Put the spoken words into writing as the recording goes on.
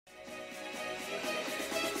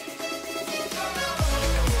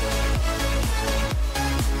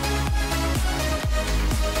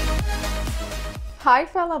Hi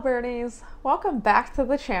fellow birdies, welcome back to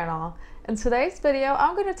the channel. In today's video,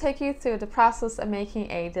 I'm going to take you through the process of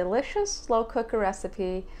making a delicious slow cooker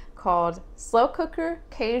recipe called Slow Cooker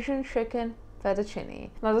Cajun Chicken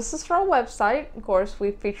Fettuccine. Now this is from a website, of course,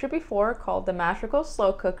 we've featured before, called The Magical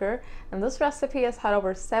Slow Cooker, and this recipe has had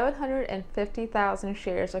over 750,000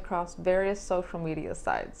 shares across various social media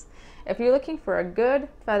sites. If you're looking for a good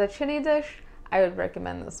fettuccine dish, I would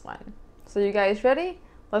recommend this one. So you guys ready?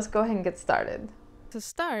 Let's go ahead and get started. To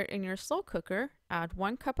start, in your slow cooker, add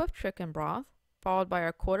 1 cup of chicken broth, followed by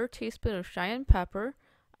a 1/4 teaspoon of cayenne pepper,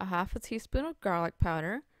 a 1/2 teaspoon of garlic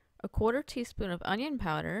powder, a 1/4 teaspoon of onion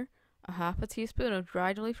powder, a 1/2 teaspoon of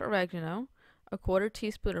dried leaf oregano, a 1/4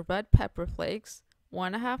 teaspoon of red pepper flakes,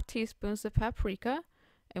 1½ teaspoons of paprika,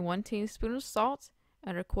 and 1 teaspoon of salt,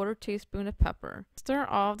 and a 1/4 teaspoon of pepper. Stir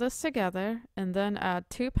all of this together and then add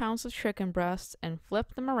 2 pounds of chicken breasts and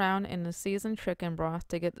flip them around in the seasoned chicken broth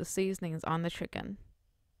to get the seasonings on the chicken.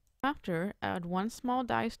 After, add 1 small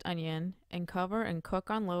diced onion and cover and cook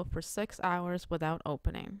on low for 6 hours without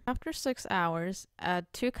opening. After 6 hours,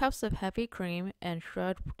 add 2 cups of heavy cream and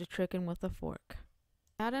shred the chicken with a fork.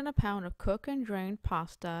 Add in a pound of cooked and drained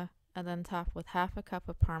pasta and then top with 1/2 cup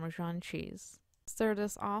of Parmesan cheese. Stir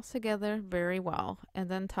this all together very well and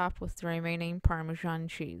then top with the remaining Parmesan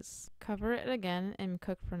cheese. Cover it again and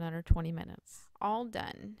cook for another 20 minutes. All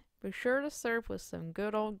done. Be sure to serve with some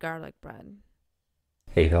good old garlic bread.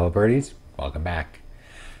 Hey fellow birdies, welcome back.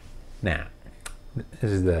 Now,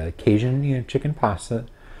 this is the Cajun chicken pasta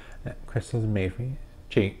that Crystal's made for you.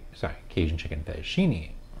 Cajun chicken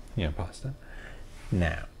fettuccine pasta.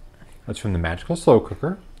 Now, it's from the Magical Slow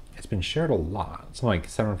Cooker. It's been shared a lot, something like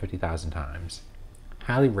 750,000 times.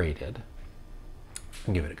 Highly rated.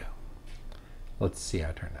 And give it a go. Let's see how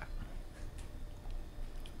it turned out.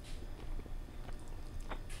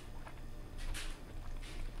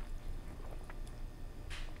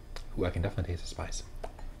 Ooh, I can definitely taste the spice.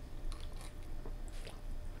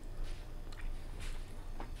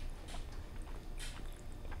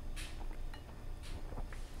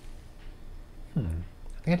 I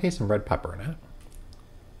think I taste some red pepper in it.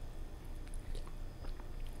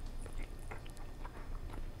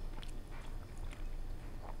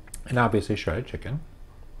 And obviously shredded chicken.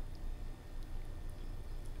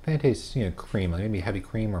 I think I taste, cream, like maybe heavy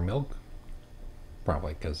cream or milk.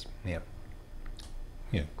 Probably because,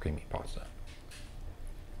 creamy pasta.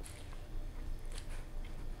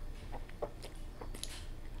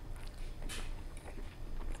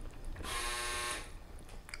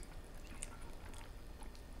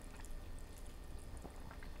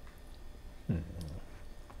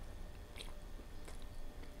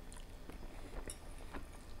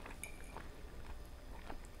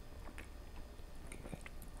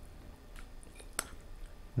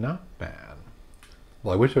 Not bad.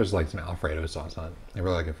 Well, I wish there was like some Alfredo sauce on it. I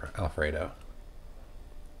really like it for Alfredo.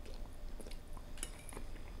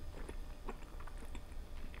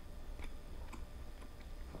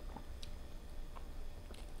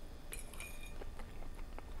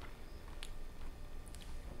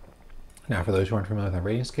 Now, for those who aren't familiar with the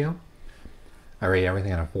rating scale, I rate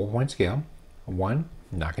everything on a 4-point scale. 1,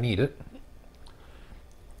 not gonna eat it.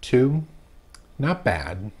 2, not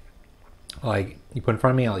bad. Like, you put it in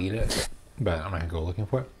front of me, I'll eat it, but I'm not gonna go looking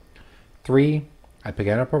for it. 3, I'd pick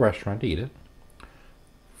it up at a restaurant to eat it.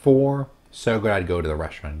 4, so good I'd go to the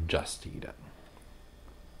restaurant just to eat it.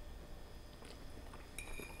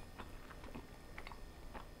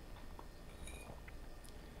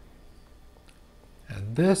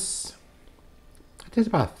 And this, it tastes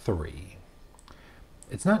about 3.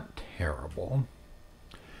 It's not terrible.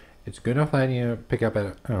 It's good enough that you pick up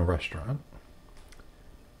at a restaurant.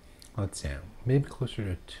 Let's see, maybe closer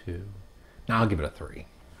to 2. No, I'll give it a 3.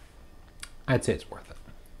 I'd say it's worth it.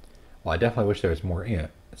 Well, I definitely wish there was more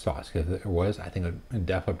sauce, because if there was, I think it would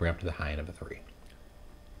definitely bring up to the high end of a 3.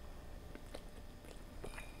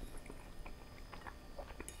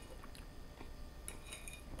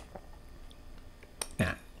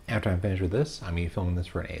 Now, after I'm finished with this, I'm going to be filming this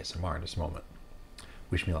for an ASMR in just a moment.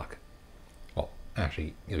 Wish me luck. Well,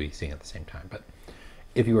 actually, you'll be seeing it at the same time, but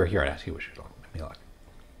if you were here, I'd ask you wish me luck.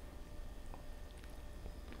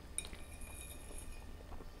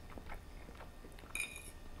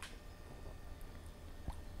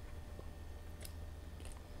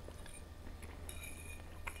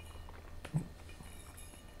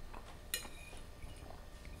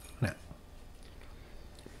 Now,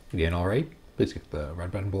 again, alright, please click the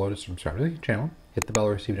red button below to subscribe to the channel, hit the bell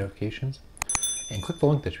to receive notifications, and click the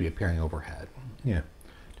link that should be appearing overhead.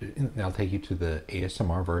 That'll take you to the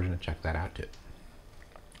ASMR version and check that out too.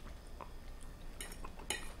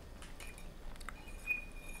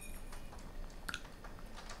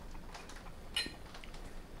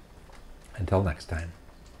 until next time,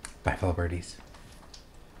 bye fellow birdies.